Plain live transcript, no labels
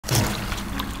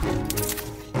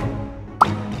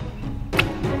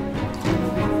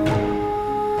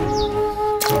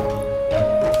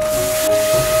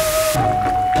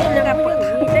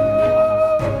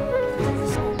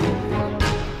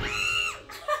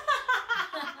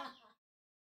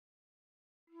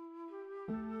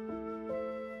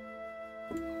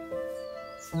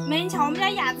没，你瞧我们家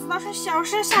鸭子倒是小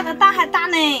时下的蛋还大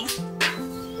呢。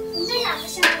你这鸭子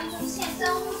现在就现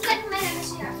在，我再买两个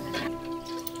小鸭子。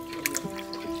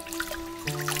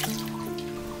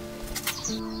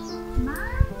妈，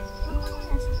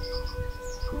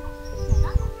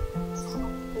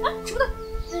啊，吃不到，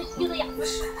有的鸭子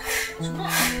是吃不到。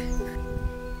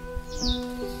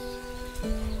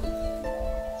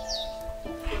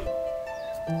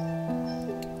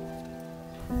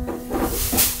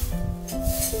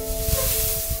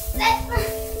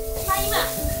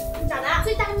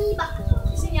最大你一把，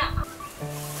谢谢你啊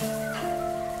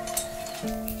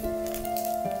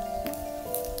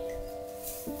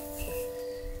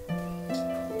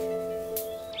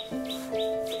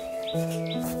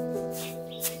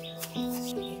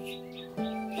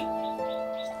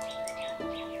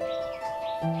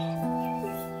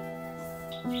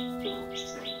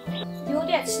！6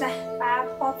点起来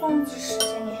包粽子吃，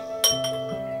今天。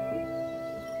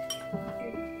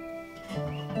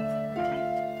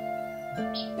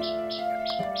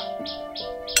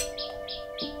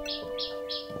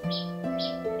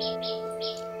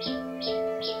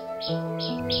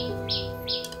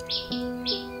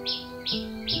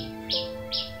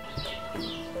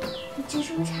这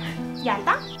什么茶？鸭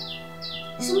蛋。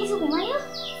什么是公玩意儿？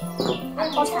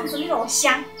包粽子的肉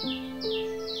香。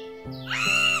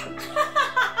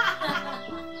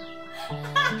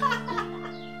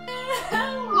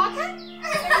我好看。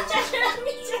你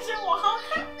解释我好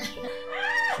看。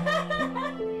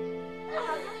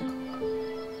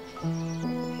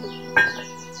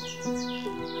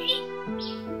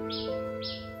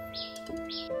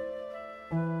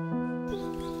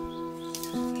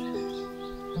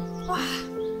哇，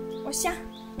好香！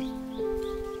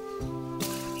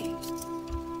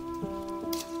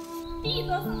第一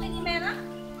个送给你们了，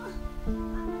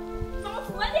帮我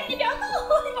付完点，你不要动，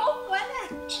你帮我付完点。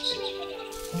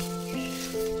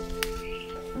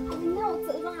那我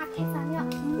这个还太啥了？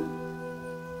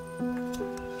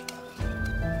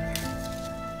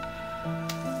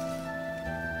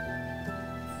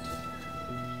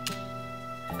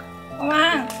妈妈，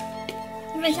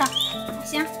你闻一下，好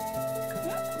香。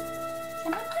什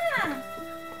么看？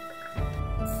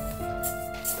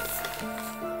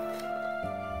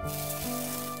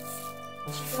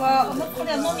我们土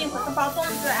的农民会是包粽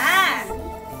子哎。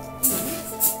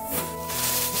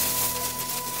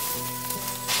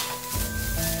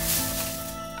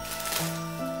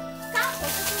刚好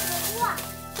是这个哇，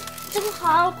这个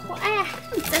好可爱呀！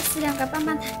再撕2个棒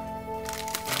棒糖。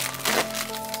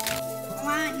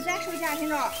妈妈，你再收一下，听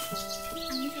着。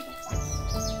你这个花。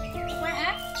喂，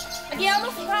哎，快点，我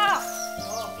们付好。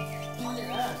好点。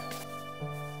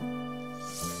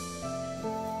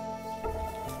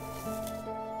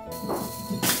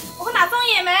我给拿粽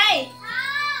叶没？好。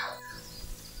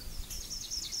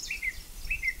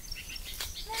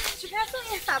这片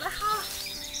粽叶撒的好。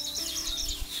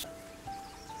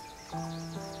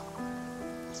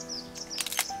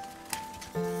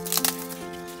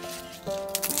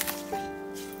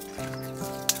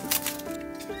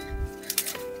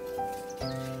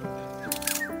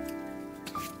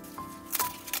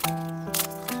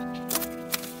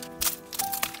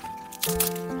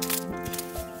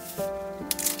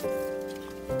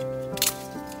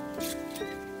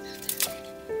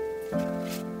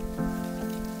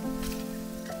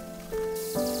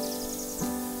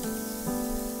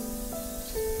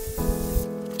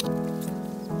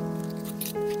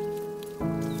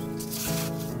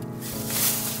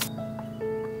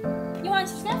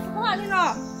现在付好了，听着，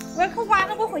我要去挖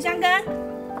那个茴香根。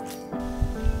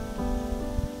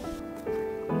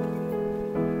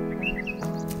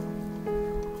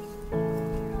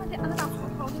得按照大粗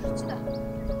头就是记得。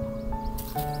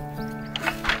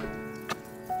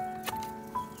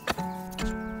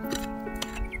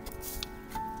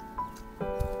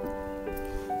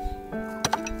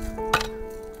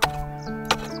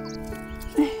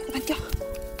哎，把它掉。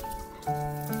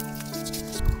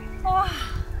哇！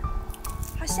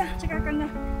好香，这个根根。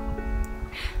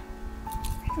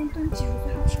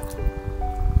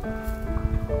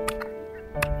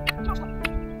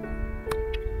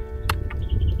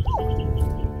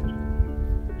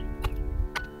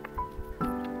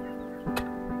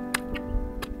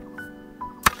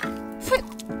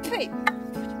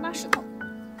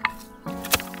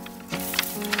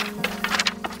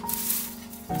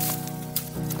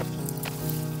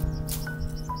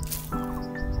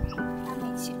拿煤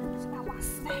气，拿瓦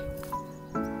斯来。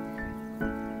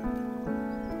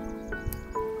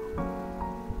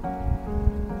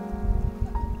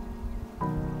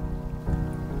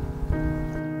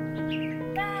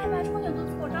来，把葱牛肚子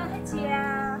给我长太尖。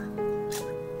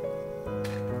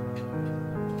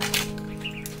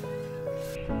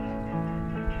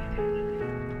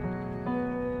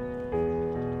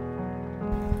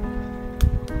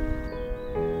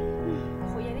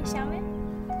荷叶的香味。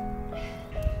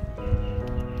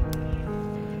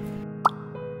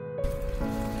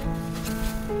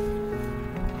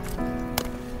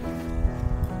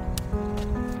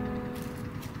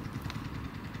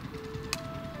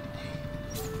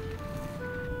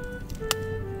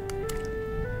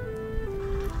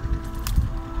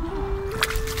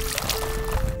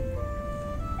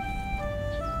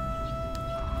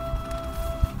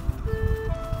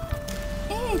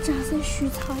这是须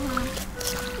草啊！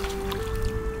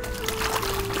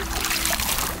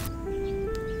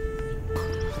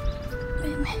妹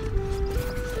妹，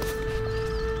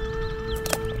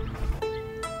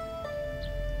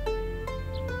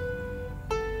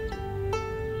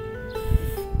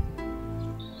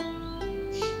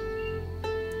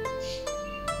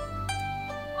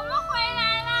我们回来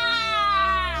啦！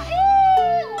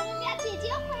我们家姐姐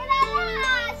回来啦，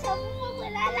小夫妇回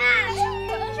来啦！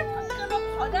真是跟着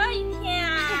跑掉一天啊！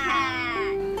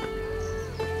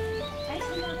来，请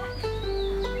走开。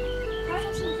好，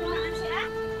请坐，安起来。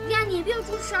2年没有主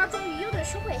持，终于有的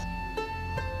是回。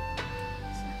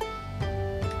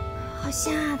好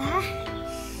下台。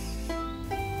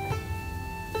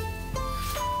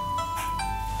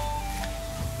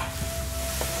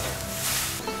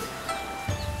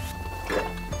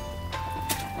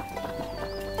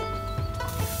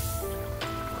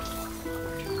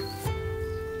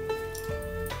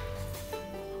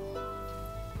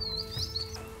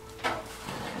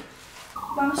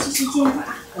帮我洗洗肩膀。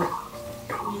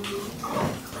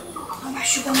我把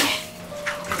水滚开。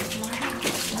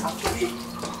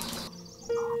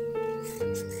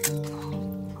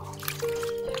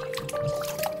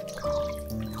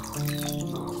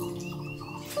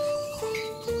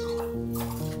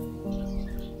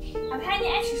老太，你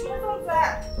爱吃什么粽子？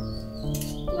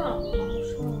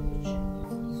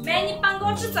妹，你帮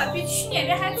我制造比去年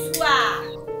的还粗啊！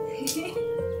嘿嘿。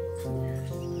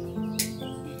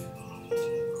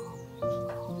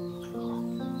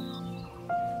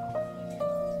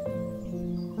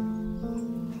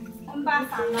把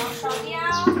烦恼烧掉，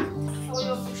所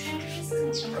有不顺利的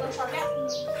事情全部都烧掉，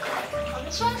我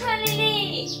们顺顺利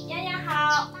利，样样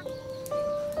好。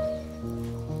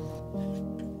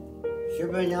媳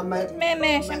妇，人家买妹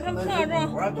妹，想看朋友中。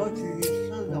花多去吃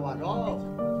的吧，着。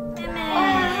妹妹，哇，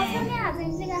好漂亮啊！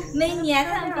这个。每年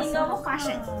看bingo的花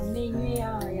生。美女呀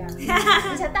呀！你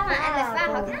瞧当晚爱的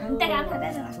饭好看。你带两条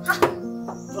带着来。好。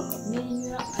美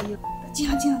女，哎呦，这样，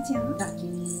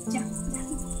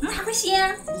还会香。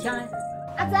香。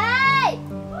阿仔，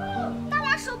大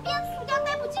娃手变粗掉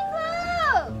带不进去。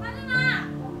妈妈，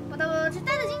我的只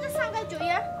带得进这3个酒叶。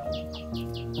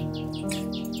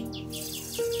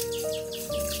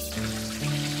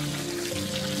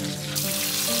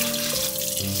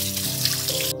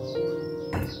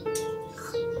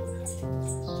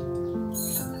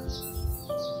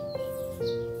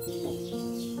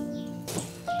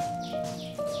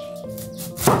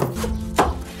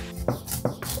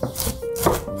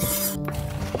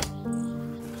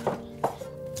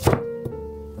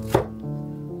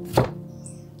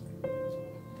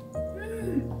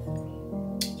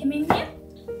甜绵绵。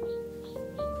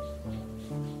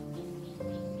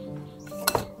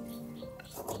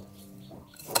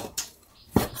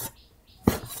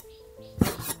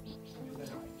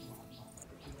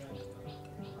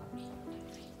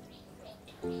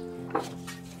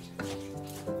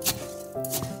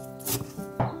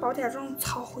包点这种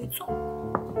草灰粽。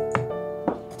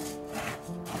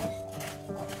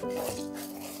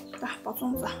来，包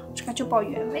粽子，这个就包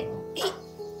原味。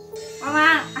娃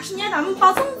娃，20年咱们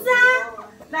包粽子啊！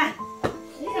来，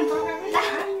你先包点味道。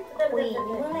喂，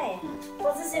你们来，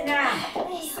包子这个，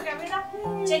这个味道，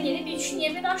今年的比去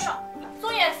年味道少。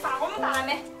粽叶发我们打了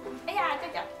没？哎呀，这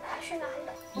个，是哪里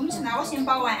的？我们先拿我先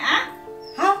包完啊。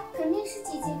好，肯定是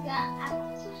姐姐跟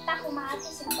大姑妈她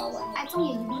先包完。哎，粽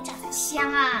叶一路炸才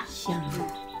香啊！香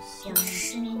香。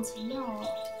 10年前了，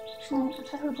是吗？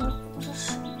它是多，不是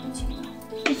10年前的。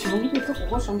以前你别说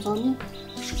我上早你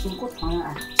经过汤了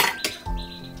啊。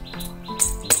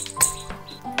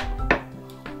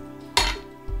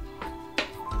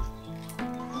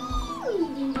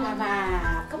妈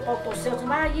妈，可包多少子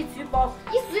嘛？一嘴包。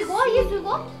一水锅，一水锅。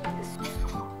哦。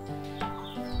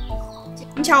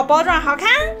你瞧包装好看，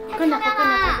跟着看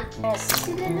啦，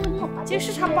这个肉肉。这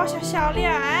市场包小小的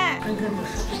哎。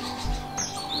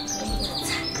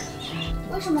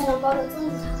为什么我包的粽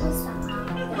子它会散啊？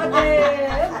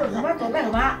什么走那个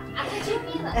嘛？啊，太救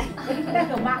命了！那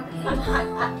个嘛？那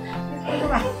个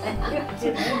嘛？这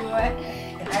没有哎。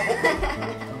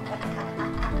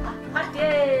好的。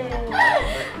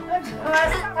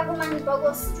大姑妈，你包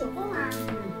过4、9份啊？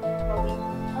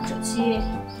好整齐，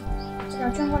这个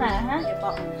转过来哈，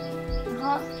然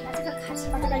后拿这个卡起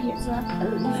把这个叶子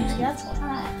给它戳上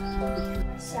来，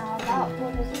小刀或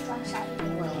者是装小一点，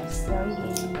小一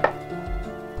点。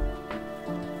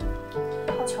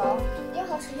好瞧，又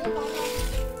好吃又好喝。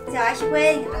小孩喜欢，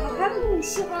好看。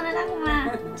喜欢的大姑妈，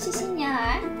谢谢你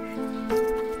啊。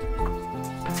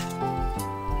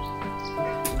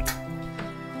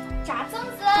炸粽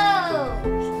子哦！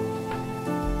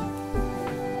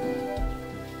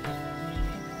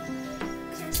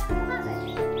先下锅了，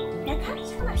来看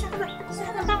下盒子，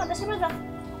大碗的下面走，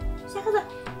下盒子，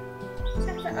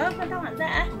放大碗在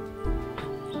哎。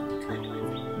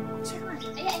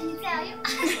哎呀，你在哟！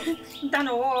你挡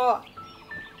着我。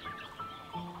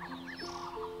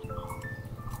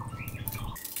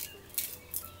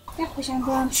在茴香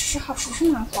根吃好吃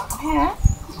是南瓜派，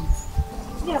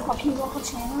这个烤苹果好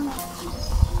吃呢。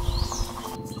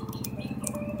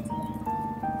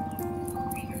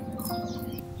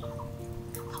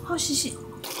好细细。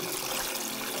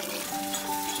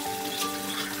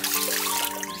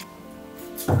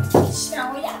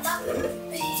香鸭蛋。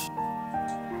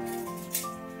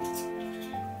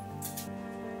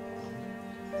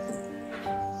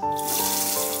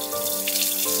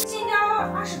今天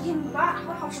20斤不到，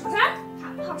会好吃不是？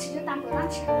好吃就当不当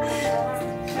吃。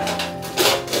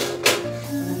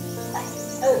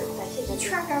谢谢。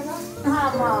全干了。那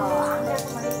么，俺家这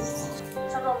么的，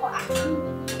上着花，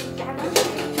这还能吃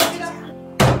这个。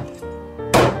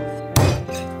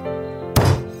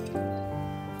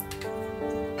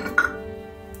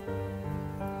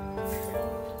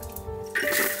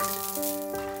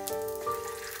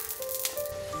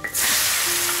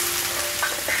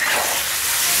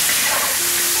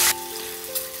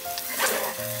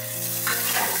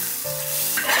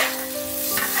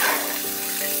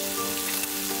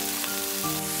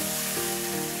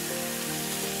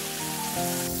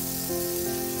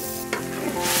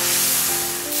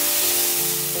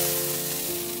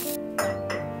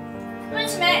问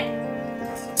起没？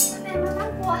哎，慢慢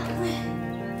过。哇，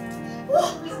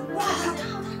好烫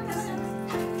好烫！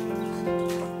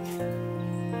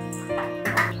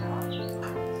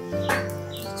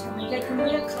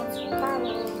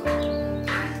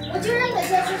我就认得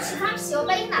这是吃饭皮，我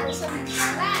把你拿的小米吃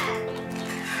来。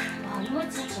啊，你们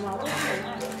支持嘛，我吃。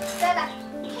在的。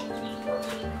哎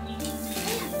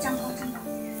呀，真好真好。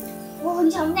哇，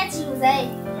你瞧我们家鸡肉噻。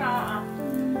啊。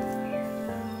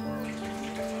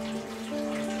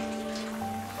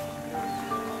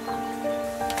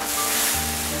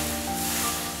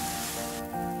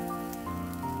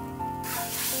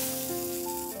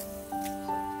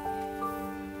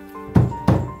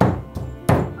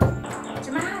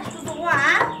怎么还是不完？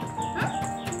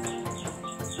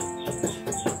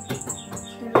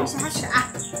等一下吃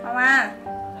啊，妈妈，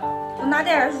我拿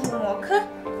点肉末去，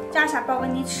加下包给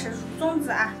你吃肉粽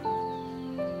子啊。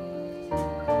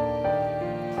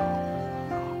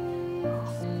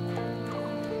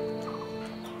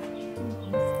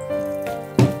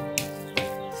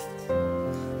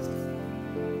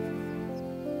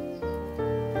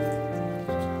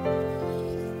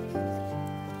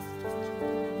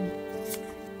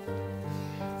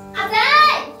阿仔，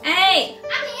哎，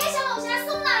阿平小龙虾送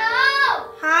来了。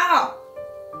好，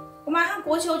我马上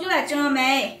过去我就来蒸了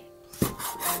没？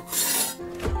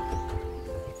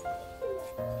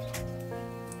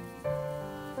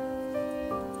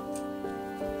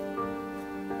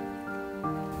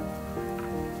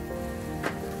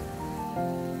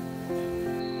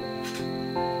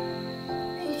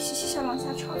哎，谢谢小龙虾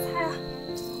炒菜啊。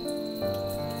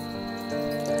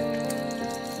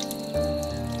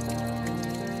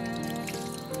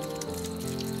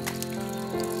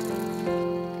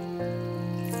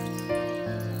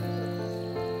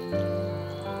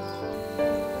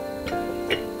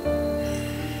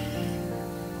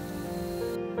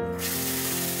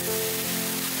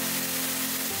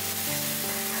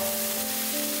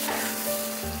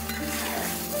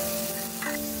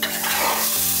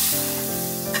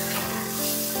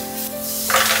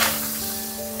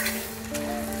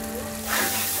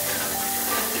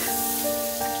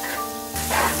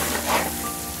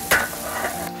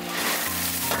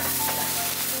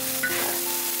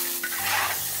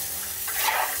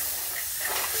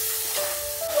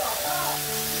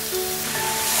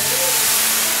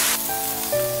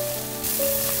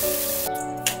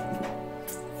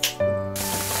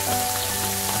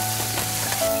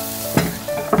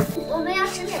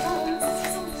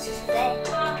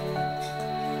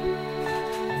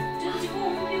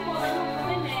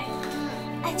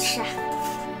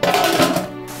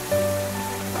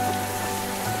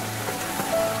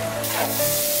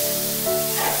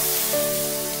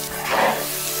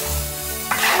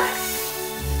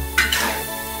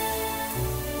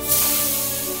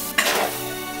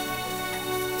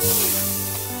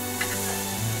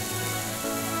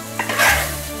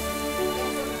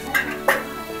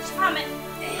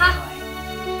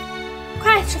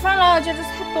吃饭了，这菜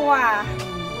多啊。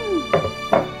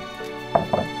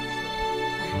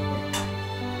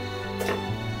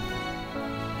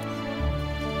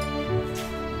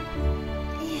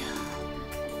哎呀，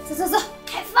走，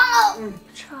开饭喽！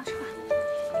吃吧。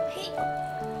嘿，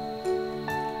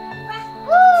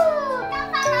干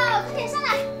饭了，快点上来，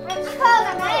吃口奶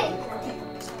奶。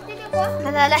对锅，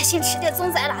来，先吃点粽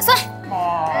子，拿蒜。来，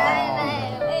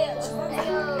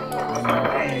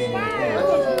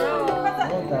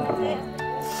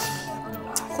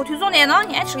火腿粽呢？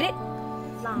你爱吃的？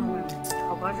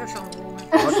好吧，这上锅。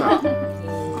好吃。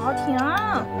好甜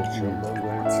啊！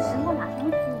其实我哪天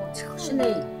做？是的，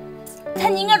它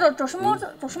应该做什么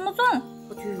粽？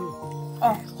火腿肉。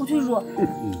哦，火腿肉。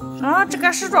啊，这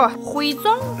个是做回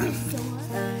粽。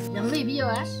人没必要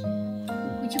啊。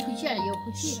回去有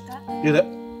回去。有的。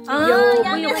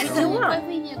有回去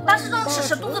但是这种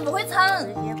吃肚子不会撑。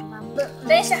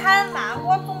等一下喊那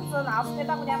个粽子拿出来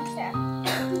打个两吃噻。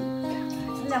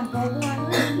两包的啊。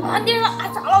慢点了，还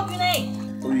炸了菌嘞。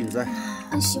都匀在。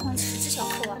很喜欢吃这小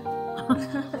口啊。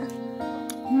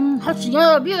它只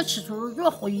要没有吃出这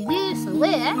回的食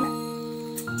味。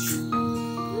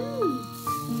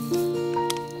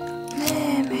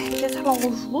这才老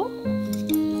肉。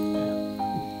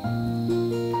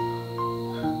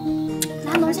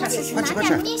那弄下吃拿两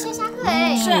个面线下去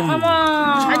哎。是妈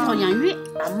妈。菜炒洋芋，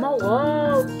大毛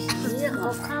哦，皮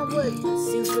好看我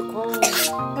新时空。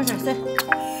不是噻。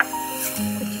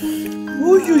哦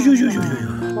呦！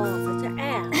哇，这爱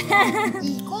啊！一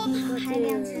个还2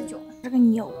只脚。这个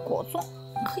牛果粽，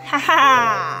哈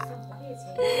哈，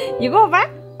一个吧。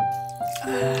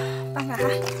办法哈。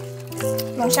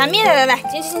弄下面来，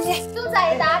进去。都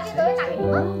在大，这都是哪个地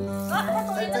方？它中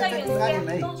间这个圆子，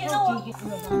中间的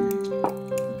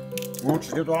我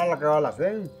直接抓那个辣椒。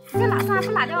这拿上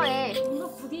是拿掉嘞。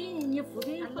你付的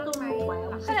不都买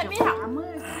了？还在边上。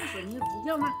你付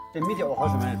掉吗？这米条好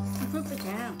吃吗？不钱。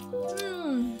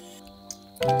嗯。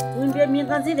别敏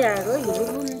感这点，这有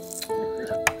的路呢。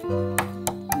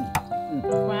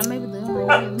我还买不得，我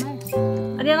还没买。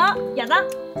快点了，鸭蛋。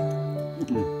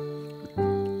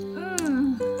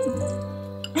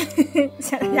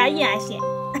像人家盐咸。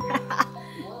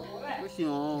不行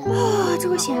哦。哇，这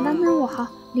个咸蛋嫩我好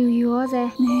溜油噻。哎呀，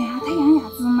太养鸭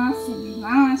子嘛，肥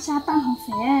嘛，下蛋很肥。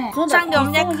长给我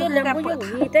们家可乐的不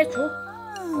一带出。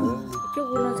就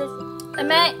为了这。妹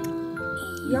妹。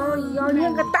要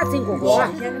两个大整锅啊！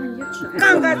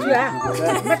刚刚去啊，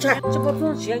没吃，这个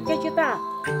粽子解大。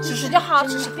吃就好，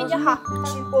吃饼就好。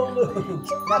吃饱了，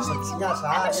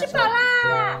吃饱啦。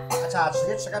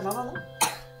吃个弄。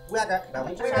5元根，来我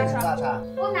这边吃啥？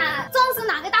我拿粽子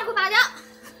拿个大锅包掉。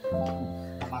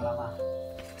妈。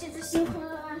这次辛苦了。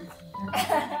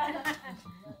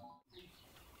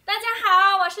大家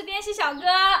好，我是滇西小哥，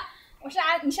你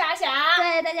是阿霞。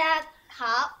对，大家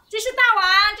好。这是大王，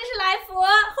这是来福，后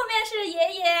面是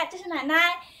爷爷，这是奶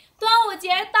奶。端午节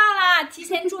到了，提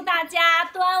前祝大家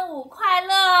端午快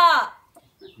乐。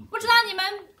不知道你们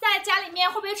在家里面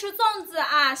会不会吃粽子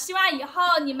啊？希望以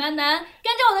后你们能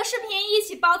跟着我的视频一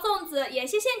起包粽子，也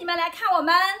谢谢你们来看我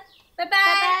们，拜拜。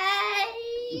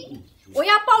我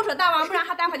要抱着大王，不然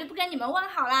他待会儿就不跟你们问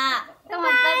好啦。大王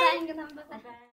拜拜，你跟他们拜拜。